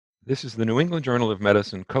This is the New England Journal of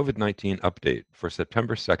Medicine COVID-19 update for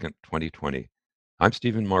September 2nd, 2020. I'm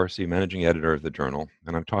Stephen Morrissey, managing editor of the journal,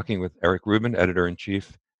 and I'm talking with Eric Rubin,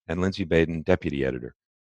 editor-in-chief, and Lindsay Baden, deputy editor.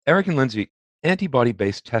 Eric and Lindsay,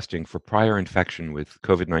 antibody-based testing for prior infection with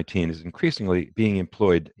COVID-19 is increasingly being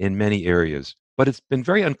employed in many areas, but it's been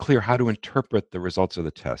very unclear how to interpret the results of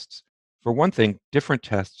the tests. For one thing, different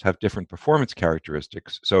tests have different performance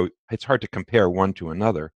characteristics, so it's hard to compare one to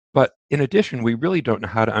another. But in addition, we really don't know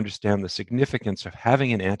how to understand the significance of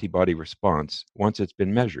having an antibody response once it's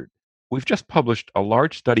been measured. We've just published a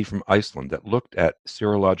large study from Iceland that looked at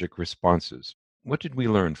serologic responses. What did we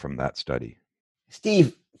learn from that study?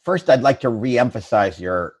 Steve, first I'd like to reemphasize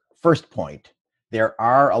your first point. There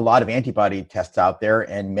are a lot of antibody tests out there,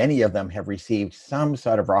 and many of them have received some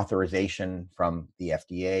sort of authorization from the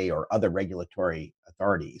FDA or other regulatory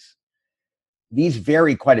authorities. These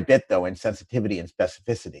vary quite a bit, though, in sensitivity and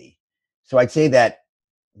specificity. So I'd say that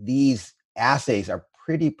these assays are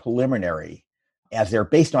pretty preliminary, as they're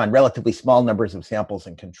based on relatively small numbers of samples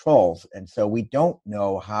and controls. And so we don't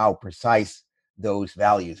know how precise those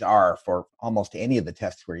values are for almost any of the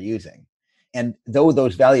tests we're using. And though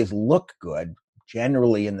those values look good,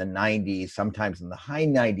 generally in the 90s, sometimes in the high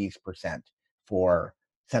 90s% for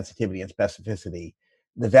sensitivity and specificity,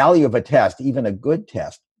 the value of a test, even a good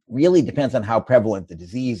test, really depends on how prevalent the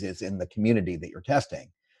disease is in the community that you're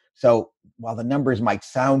testing. So while the numbers might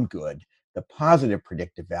sound good, the positive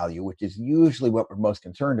predictive value, which is usually what we're most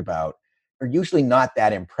concerned about, are usually not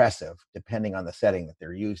that impressive depending on the setting that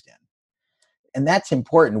they're used in. And that's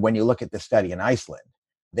important when you look at the study in Iceland.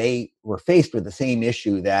 They were faced with the same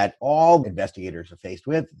issue that all investigators are faced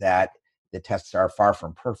with, that the tests are far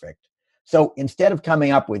from perfect. So instead of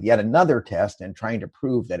coming up with yet another test and trying to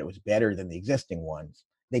prove that it was better than the existing ones,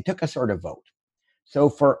 they took a sort of vote. So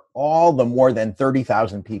for all the more than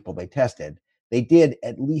 30,000 people they tested, they did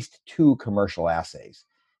at least 2 commercial assays.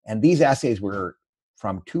 And these assays were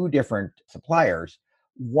from 2 different suppliers,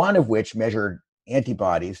 one of which measured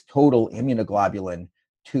antibodies, total immunoglobulin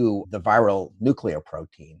to the viral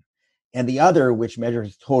nucleoprotein, and the other which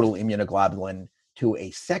measures total immunoglobulin to a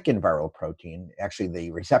second viral protein, actually the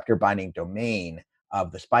receptor binding domain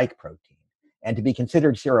of the spike protein. And to be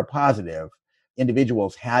considered seropositive,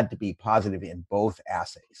 individuals had to be positive in both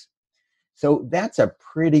assays. So that's a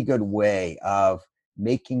pretty good way of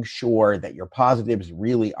making sure that your positives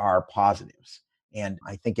really are positives. And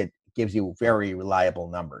I think it gives you very reliable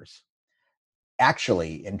numbers.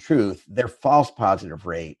 Actually, in truth, their false positive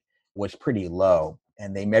rate was pretty low,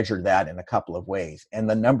 and they measured that in a couple of ways. And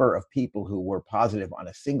the number of people who were positive on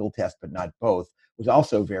a single test but not both was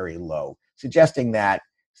also very low, suggesting that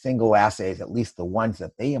single assays, at least the ones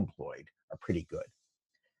that they employed, are pretty good.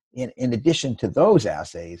 In addition to those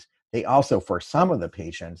assays, they also, for some of the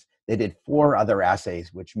patients, they did 4 other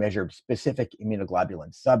assays which measured specific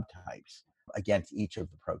immunoglobulin subtypes against each of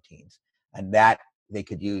the proteins. And that they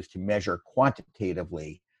could use to measure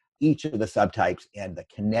quantitatively each of the subtypes and the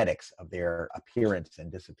kinetics of their appearance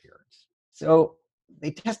and disappearance. So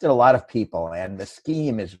they tested a lot of people, and the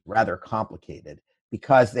scheme is rather complicated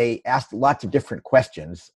because they asked lots of different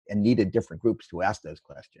questions and needed different groups to ask those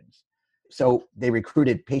questions. So they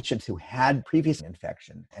recruited patients who had previous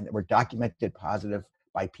infection and that were documented positive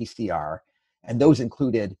by PCR. And those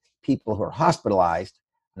included people who are hospitalized,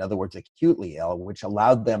 in other words, acutely ill, which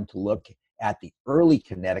allowed them to look at the early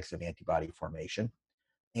kinetics of antibody formation,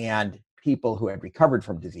 and people who had recovered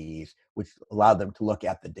from disease, which allowed them to look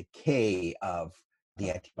at the decay of the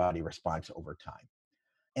antibody response over time.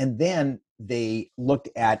 And then they looked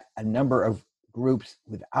at a number of groups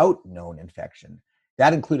without known infection.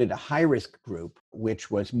 That included a high-risk group, which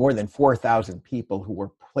was more than 4,000 people who were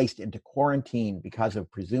placed into quarantine because of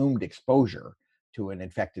presumed exposure to an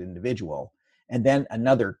infected individual, and then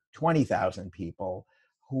another 20,000 people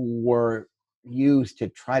who were used to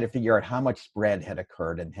try to figure out how much spread had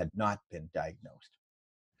occurred and had not been diagnosed.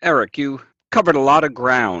 Eric, you covered a lot of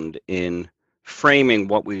ground in framing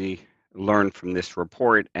what we learned from this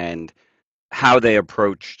report and how they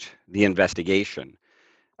approached the investigation.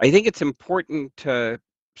 I think it's important to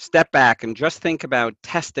step back and just think about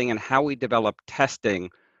testing and how we develop testing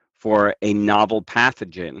for a novel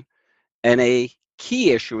pathogen. And a key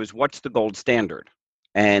issue is, what's the gold standard?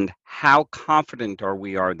 And how confident are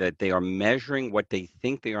we that they are measuring what they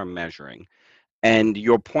think they are measuring? And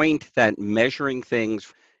your point that measuring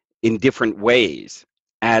things in different ways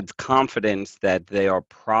adds confidence that they are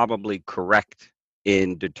probably correct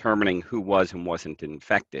in determining who was and wasn't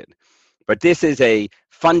infected. But this is a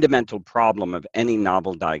fundamental problem of any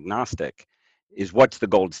novel diagnostic, is what's the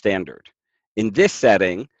gold standard? In this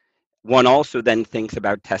setting, One also then thinks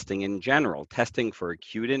about testing in general. Testing for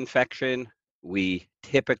acute infection, we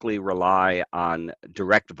typically rely on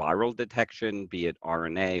direct viral detection, be it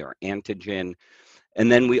RNA or antigen.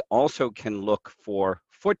 And then we also can look for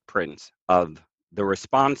footprints of the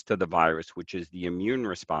response to the virus, which is the immune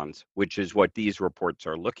response, which is what these reports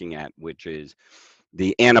are looking at, which is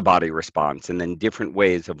the antibody response, and then different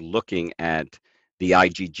ways of looking at the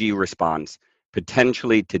IgG response,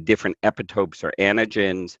 potentially to different epitopes or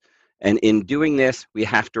antigens. And in doing this, we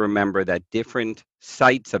have to remember that different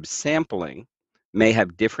sites of sampling may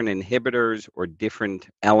have different inhibitors or different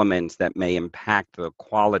elements that may impact the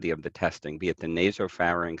quality of the testing, be it the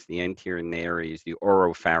nasopharynx, the anterior nares, the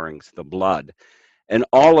oropharynx, the blood. And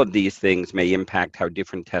all of these things may impact how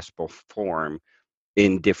different tests perform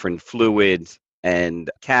in different fluids and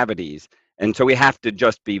cavities. And so we have to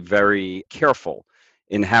just be very careful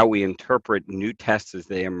in how we interpret new tests as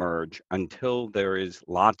they emerge until there is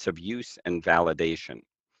lots of use and validation.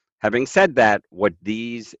 Having said that, what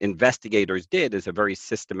these investigators did is a very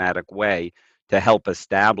systematic way to help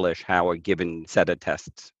establish how a given set of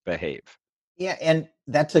tests behave. Yeah, and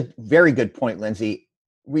that's a very good point, Lindsay.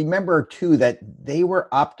 Remember, too, that they were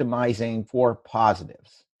optimizing for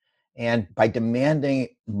positives. And by demanding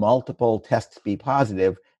multiple tests be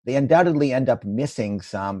positive, they undoubtedly end up missing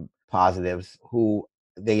some positives who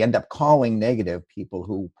they end up calling negative, people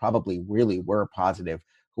who probably really were positive,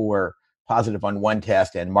 who were positive on one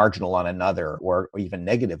test and marginal on another, or even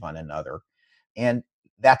negative on another. And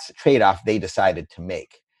that's a trade off they decided to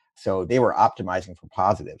make. So they were optimizing for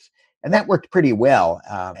positives. And that worked pretty well.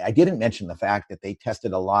 I didn't mention the fact that they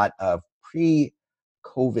tested a lot of pre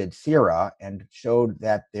COVID sera and showed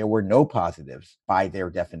that there were no positives by their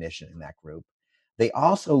definition in that group. They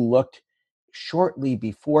also looked shortly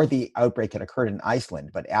before the outbreak had occurred in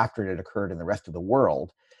Iceland, but after it had occurred in the rest of the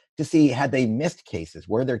world, to see had they missed cases,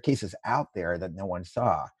 were there cases out there that no one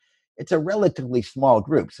saw. It's a relatively small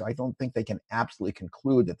group, so I don't think they can absolutely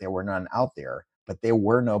conclude that there were none out there, but there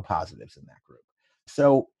were no positives in that group.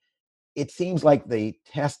 So it seems like the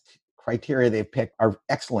test criteria they've picked are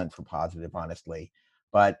excellent for positive, honestly,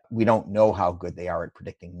 but we don't know how good they are at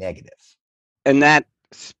predicting negatives. And that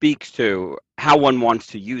speaks to how one wants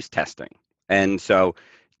to use testing. And so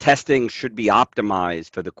testing should be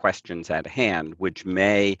optimized for the questions at hand, which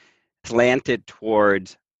may slant it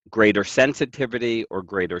towards greater sensitivity or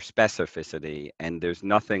greater specificity. And there's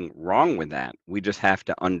nothing wrong with that. We just have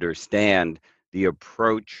to understand the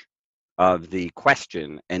approach of the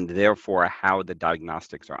question and therefore how the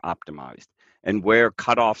diagnostics are optimized and where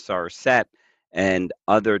cutoffs are set and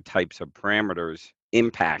other types of parameters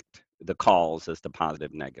impact the calls as the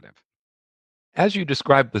positive negative. As you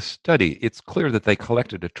described the study, it's clear that they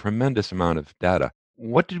collected a tremendous amount of data.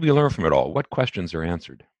 What did we learn from it all? What questions are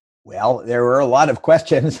answered? Well, there were a lot of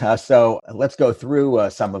questions, so let's go through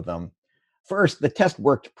some of them. First, the test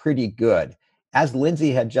worked pretty good. As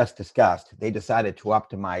Lindsay had just discussed, they decided to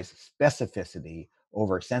optimize specificity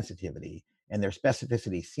over sensitivity, and their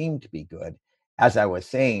specificity seemed to be good. As I was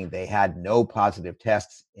saying, they had no positive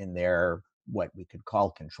tests in their what we could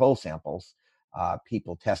call control samples,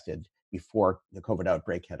 people tested before the COVID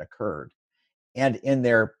outbreak had occurred. And in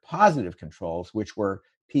their positive controls, which were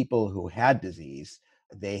people who had disease,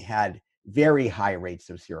 they had very high rates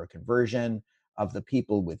of seroconversion. Of the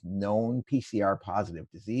people with known PCR positive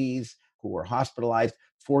disease who were hospitalized,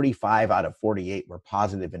 45 out of 48 were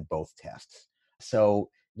positive in both tests. So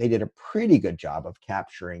they did a pretty good job of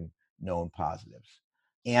capturing known positives.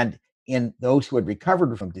 And in those who had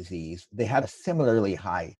recovered from disease, they had a similarly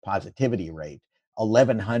high positivity rate.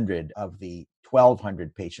 1,100 of the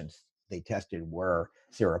 1,200 patients they tested were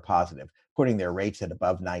seropositive, putting their rates at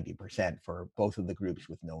above 90% for both of the groups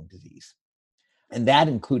with known disease. And that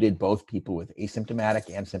included both people with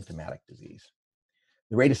asymptomatic and symptomatic disease.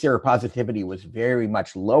 The rate of seropositivity was very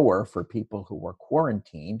much lower for people who were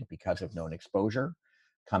quarantined because of known exposure,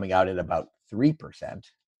 coming out at about 3%.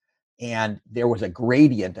 And there was a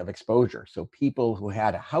gradient of exposure. So people who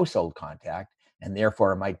had a household contact and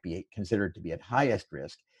therefore might be considered to be at highest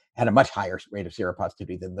risk had a much higher rate of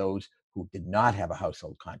seropositivity than those who did not have a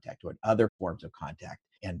household contact, who had other forms of contact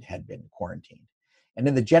and had been quarantined. And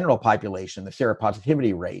in the general population, the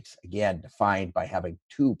seropositivity rates, again, defined by having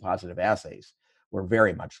 2 positive assays, were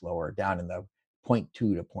very much lower, down in the 0.2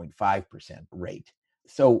 to 0.5% rate.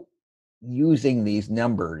 So using these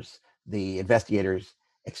numbers, the investigators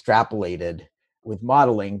extrapolated with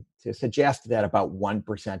modeling to suggest that about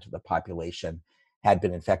 1% of the population had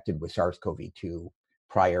been infected with SARS-CoV-2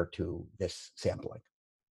 prior to this sampling.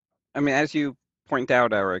 I mean, as you point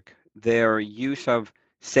out, Eric, their use of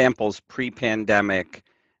samples pre-pandemic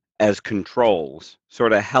as controls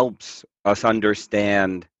sort of helps us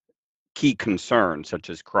understand key concerns such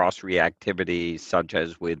as cross-reactivity, such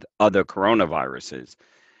as with other coronaviruses.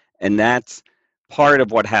 And that's part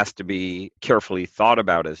of what has to be carefully thought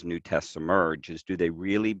about as new tests emerge is, do they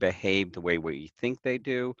really behave the way we think they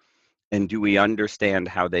do? And do we understand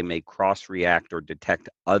how they may cross-react or detect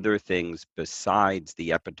other things besides the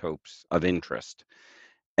epitopes of interest?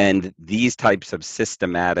 And these types of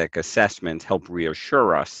systematic assessments help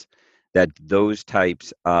reassure us that those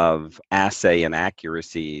types of assay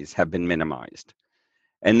inaccuracies have been minimized.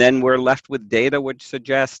 And then we're left with data which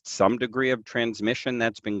suggests some degree of transmission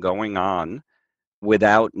that's been going on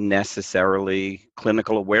without necessarily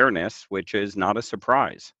clinical awareness, which is not a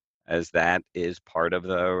surprise, as that is part of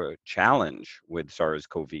the challenge with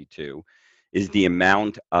SARS-CoV-2, is the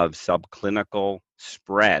amount of subclinical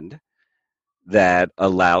spread that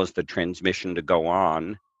allows the transmission to go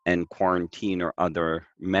on, and quarantine or other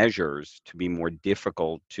measures to be more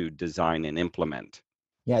difficult to design and implement.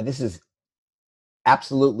 Yeah, this is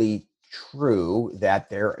absolutely true that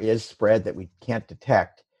there is spread that we can't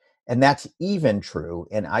detect. And that's even true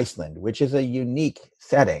in Iceland, which is a unique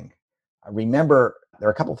setting. Remember, there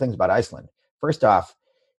are a couple of things about Iceland. First off,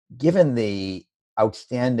 given the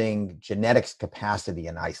outstanding genetics capacity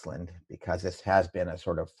in Iceland, because this has been a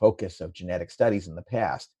sort of focus of genetic studies in the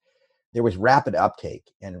past, there was rapid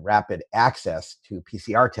uptake and rapid access to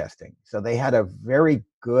PCR testing. So they had a very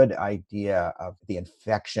good idea of the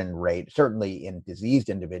infection rate, certainly in diseased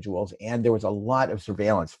individuals. And there was a lot of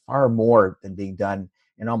surveillance, far more than being done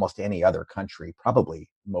in almost any other country, probably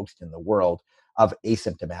most in the world, of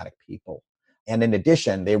asymptomatic people. And in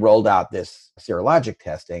addition, they rolled out this serologic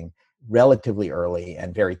testing relatively early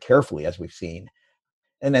and very carefully, as we've seen.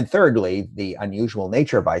 And then thirdly, the unusual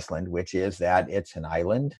nature of Iceland, which is that it's an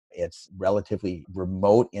island. It's relatively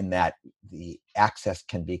remote in that the access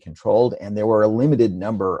can be controlled. And there were a limited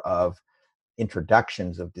number of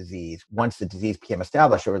introductions of disease. Once the disease became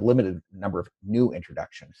established, there were a limited number of new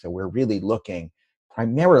introductions. So we're really looking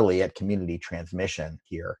primarily at community transmission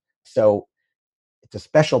here. So it's a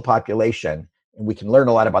special population, and we can learn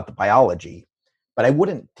a lot about the biology. But I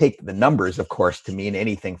wouldn't take the numbers, of course, to mean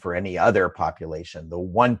anything for any other population. The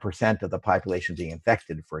 1% of the population being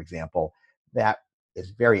infected, for example, that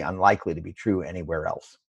is very unlikely to be true anywhere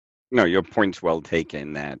else. No, your point's well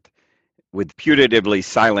taken that with putatively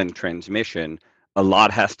silent transmission, a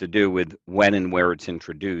lot has to do with when and where it's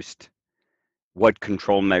introduced, what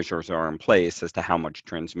control measures are in place as to how much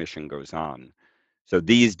transmission goes on. So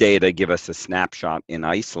these data give us a snapshot in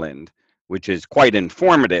Iceland, which is quite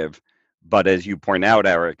informative, but as you point out,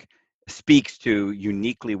 Eric, speaks to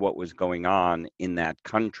uniquely what was going on in that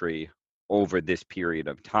country over this period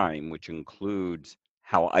of time, which includes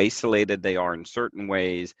how isolated they are in certain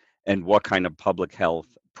ways and what kind of public health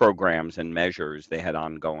programs and measures they had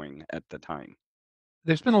ongoing at the time.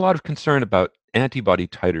 There's been a lot of concern about antibody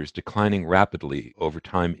titers declining rapidly over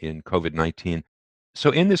time in COVID-19.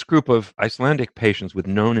 So, in this group of Icelandic patients with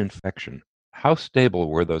known infection, how stable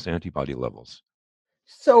were those antibody levels?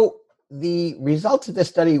 So the results of this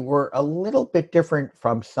study were a little bit different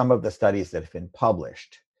from some of the studies that have been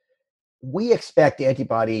published. We expect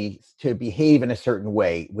antibodies to behave in a certain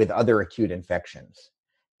way with other acute infections.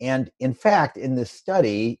 And in fact, in this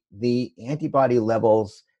study, the antibody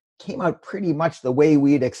levels came out pretty much the way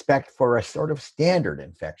we'd expect for a sort of standard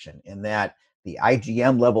infection, in that the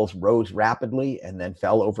IgM levels rose rapidly and then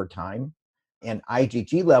fell over time. And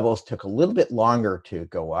IgG levels took a little bit longer to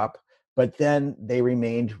go up, but then they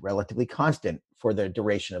remained relatively constant for the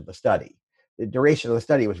duration of the study. The duration of the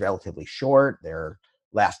study was relatively short. Their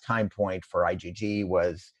last time point for IgG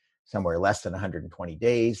was somewhere less than 120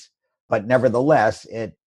 days, but nevertheless,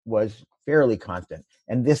 it was fairly constant.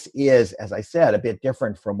 And this is, as I said, a bit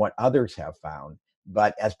different from what others have found.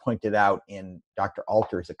 But as pointed out in Dr.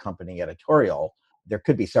 Alter's accompanying editorial, there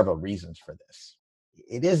could be several reasons for this.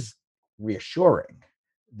 It is reassuring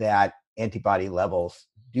that antibody levels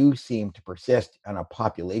do seem to persist on a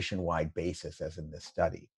population-wide basis, as in this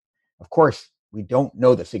study. Of course, we don't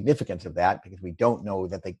know the significance of that because we don't know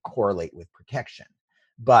that they correlate with protection.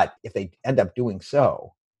 But if they end up doing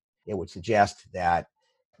so, it would suggest that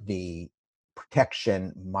the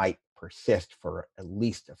protection might persist for at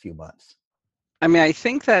least a few months. I mean, I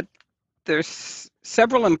think that there's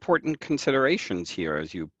several important considerations here,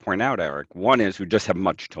 as you point out, Eric. One is we just have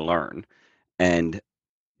much to learn, and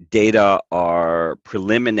data are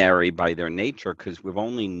preliminary by their nature because we've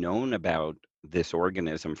only known about this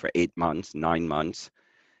organism for 8 months, 9 months.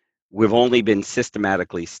 We've only been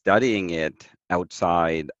systematically studying it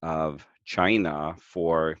outside of China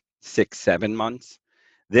for 6, 7 months.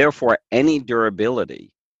 Therefore, any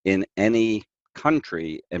durability in any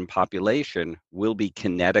country and population will be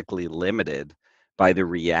kinetically limited by the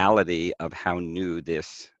reality of how new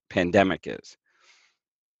this pandemic is.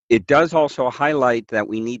 It does also highlight that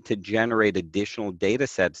we need to generate additional data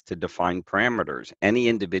sets to define parameters. Any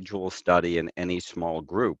individual study in any small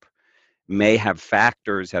group may have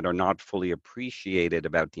factors that are not fully appreciated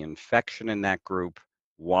about the infection in that group,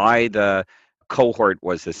 why the cohort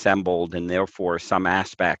was assembled, and therefore some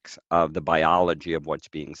aspects of the biology of what's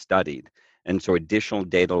being studied. And so additional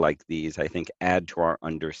data like these, I think, add to our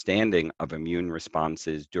understanding of immune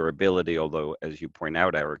responses, durability, although, as you point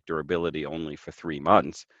out, Eric, durability only for 3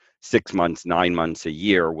 months. 6 months, 9 months, a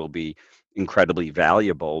year will be incredibly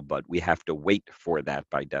valuable, but we have to wait for that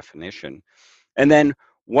by definition. And then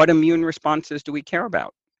what immune responses do we care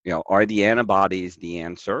about? Are the antibodies the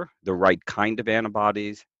answer, the right kind of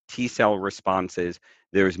antibodies, T cell responses?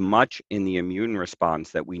 There's much in the immune response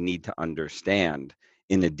that we need to understand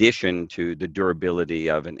in addition to the durability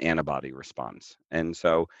of an antibody response. And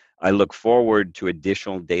so I look forward to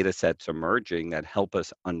additional data sets emerging that help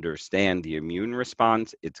us understand the immune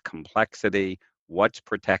response, its complexity, what's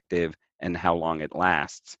protective, and how long it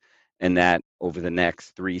lasts. And that over the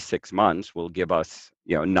next 3-6 months will give us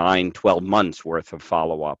 9-12 months worth of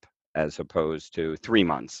follow-up as opposed to 3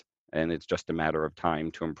 months. And it's just a matter of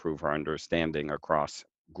time to improve our understanding across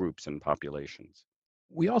groups and populations.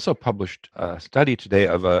 We also published a study today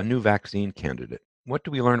of a new vaccine candidate. What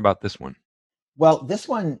do we learn about this one? Well, this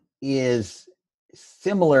one is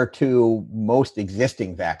similar to most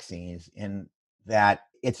existing vaccines in that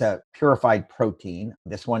it's a purified protein.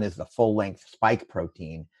 This one is the full-length spike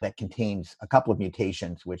protein that contains a couple of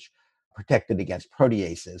mutations which protect it against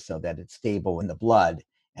proteases so that it's stable in the blood,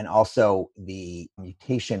 and also the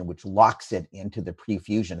mutation which locks it into the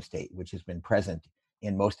prefusion state, which has been present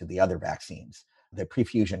in most of the other vaccines. The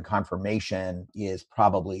prefusion conformation is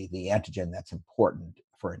probably the antigen that's important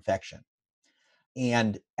for infection.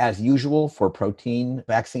 And as usual for protein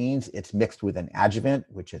vaccines, it's mixed with an adjuvant,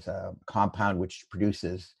 which is a compound which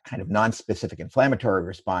produces kind of non-specific inflammatory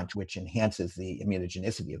response, which enhances the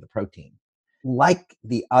immunogenicity of the protein. Like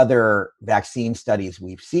the other vaccine studies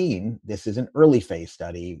we've seen, this is an early phase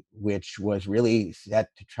study, which was really set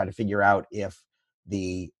to try to figure out if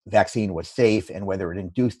the vaccine was safe and whether it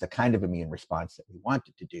induced the kind of immune response that we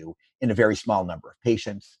wanted to do in a very small number of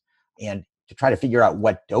patients, and to try to figure out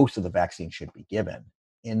what dose of the vaccine should be given.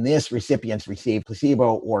 In this, recipients received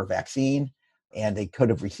placebo or vaccine, and they could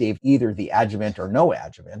have received either the adjuvant or no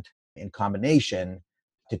adjuvant in combination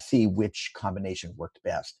to see which combination worked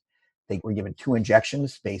best. They were given 2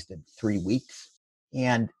 injections spaced in 3 weeks,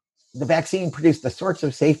 and the vaccine produced the sorts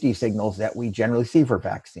of safety signals that we generally see for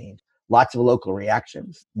vaccines. Lots of local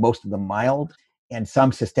reactions, most of them mild, and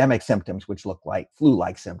some systemic symptoms which look like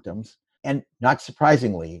flu-like symptoms. And not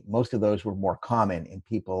surprisingly, most of those were more common in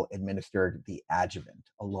people administered the adjuvant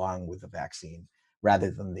along with the vaccine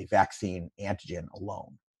rather than the vaccine antigen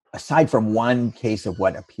alone. Aside from one case of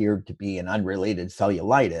what appeared to be an unrelated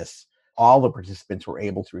cellulitis, all the participants were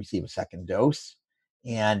able to receive a second dose,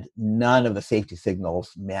 and none of the safety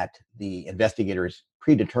signals met the investigators'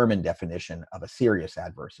 predetermined definition of a serious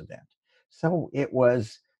adverse event. So it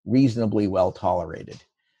was reasonably well tolerated.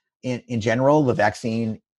 In general, the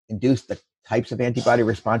vaccine induced the types of antibody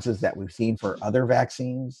responses that we've seen for other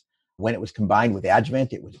vaccines. When it was combined with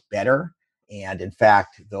adjuvant, it was better. And in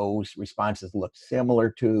fact, those responses looked similar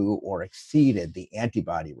to or exceeded the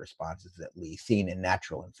antibody responses that we've seen in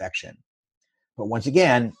natural infection. But once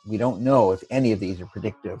again, we don't know if any of these are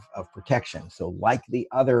predictive of protection. So like the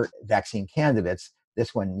other vaccine candidates,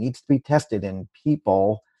 this one needs to be tested in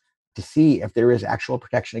people to see if there is actual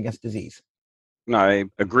protection against disease. No, I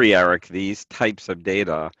agree, Eric. These types of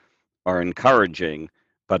data are encouraging,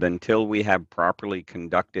 but until we have properly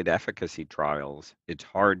conducted efficacy trials, it's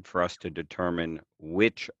hard for us to determine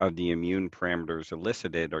which of the immune parameters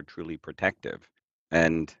elicited are truly protective.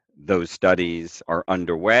 And those studies are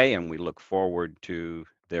underway, and we look forward to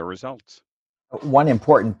their results. One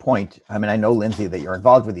important point, I know, Lindsay, that you're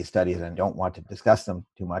involved with these studies and don't want to discuss them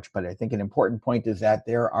too much, but I think an important point is that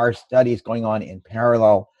there are studies going on in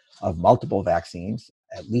parallel of multiple vaccines.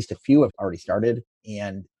 At least a few have already started.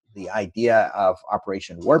 And the idea of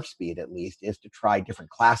Operation Warp Speed, at least, is to try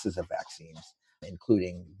different classes of vaccines,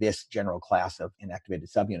 including this general class of inactivated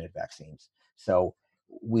subunit vaccines. So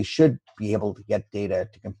we should be able to get data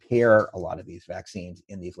to compare a lot of these vaccines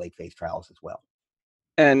in these late phase trials as well.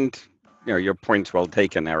 And your point's well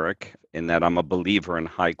taken, Eric, in that I'm a believer in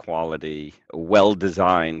high quality,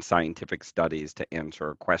 well-designed scientific studies to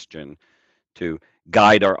answer a question, to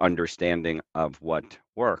guide our understanding of what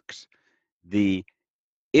works. The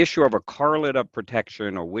issue of a correlate of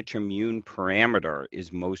protection or which immune parameter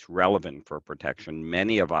is most relevant for protection,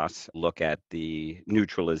 many of us look at the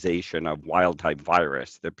neutralization of wild type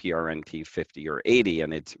virus, the PRNT 50 or 80,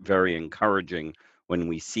 and it's very encouraging when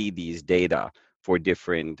we see these data for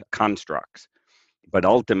different constructs. But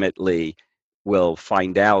ultimately, we'll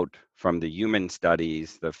find out from the human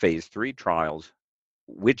studies, the phase 3 trials,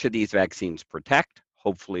 which of these vaccines protect,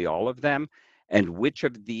 hopefully all of them, and which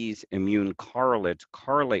of these immune correlates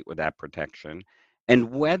correlate with that protection, and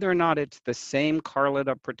whether or not it's the same correlate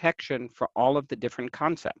of protection for all of the different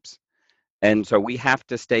concepts. And so we have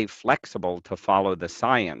to stay flexible to follow the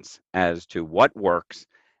science as to what works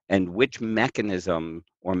and which mechanism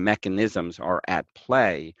or mechanisms are at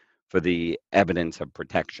play for the evidence of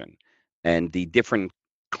protection. And the different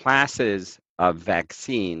classes of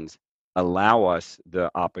vaccines allow us the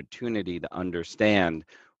opportunity to understand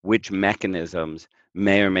which mechanisms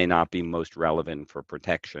may or may not be most relevant for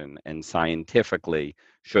protection, and scientifically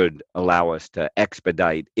should allow us to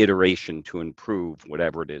expedite iteration to improve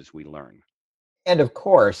whatever it is we learn. And of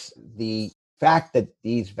course, the fact that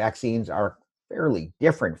these vaccines are fairly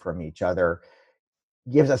different from each other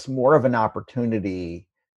gives us more of an opportunity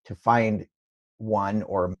to find one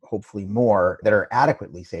or hopefully more that are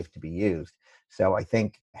adequately safe to be used. So I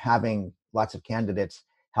think having lots of candidates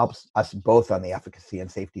helps us both on the efficacy and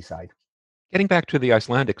safety side. Getting back to the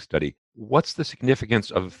Icelandic study, what's the significance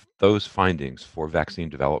of those findings for vaccine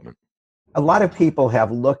development? A lot of people have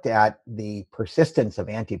looked at the persistence of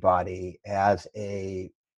antibody as a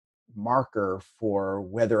marker for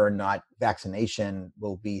whether or not vaccination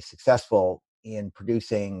will be successful in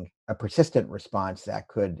producing a persistent response that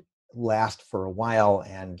could last for a while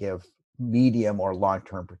and give medium or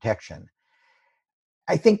long-term protection.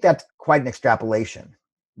 I think that's quite an extrapolation.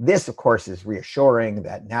 This, of course, is reassuring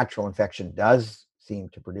that natural infection does seem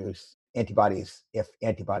to produce antibodies, if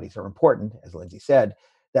antibodies are important, as Lindsay said,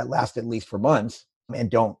 that last at least for months and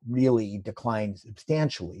don't really decline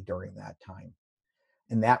substantially during that time.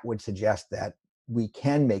 And that would suggest that we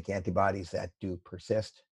can make antibodies that do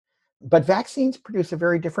persist. But vaccines produce a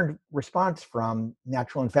very different response from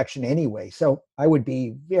natural infection anyway. So I would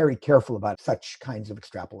be very careful about such kinds of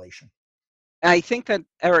extrapolation. I think that,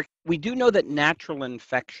 Eric, we do know that natural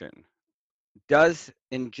infection does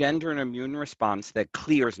engender an immune response that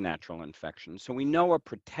clears natural infection. So we know a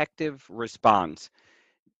protective response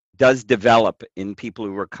does develop in people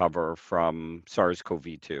who recover from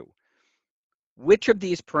SARS-CoV-2. Which of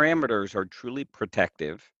these parameters are truly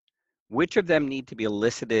protective? Which of them need to be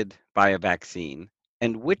elicited by a vaccine?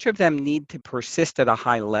 And which of them need to persist at a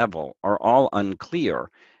high level are all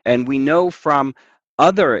unclear. And we know from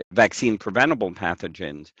other vaccine preventable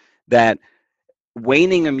pathogens that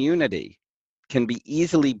waning immunity can be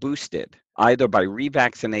easily boosted either by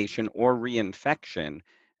revaccination or reinfection,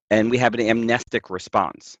 and we have an amnestic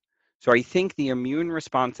response. So I think the immune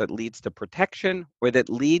response that leads to protection or that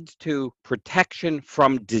leads to protection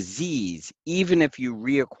from disease, even if you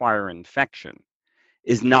reacquire infection,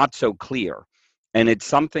 is not so clear. And it's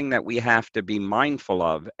something that we have to be mindful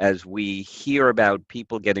of as we hear about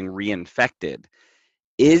people getting reinfected.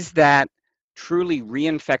 Is that truly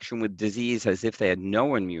reinfection with disease as if they had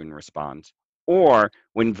no immune response? Or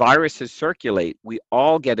when viruses circulate, we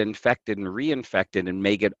all get infected and reinfected and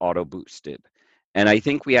may get auto-boosted. And I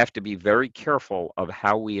think we have to be very careful of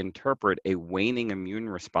how we interpret a waning immune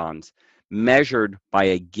response measured by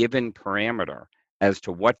a given parameter as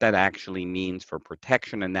to what that actually means for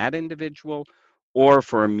protection in that individual or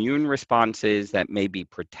for immune responses that may be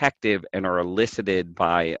protective and are elicited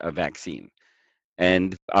by a vaccine.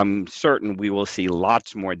 And I'm certain we will see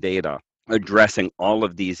lots more data addressing all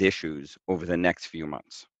of these issues over the next few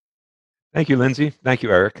months. Thank you, Lindsay. Thank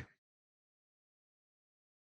you, Eric.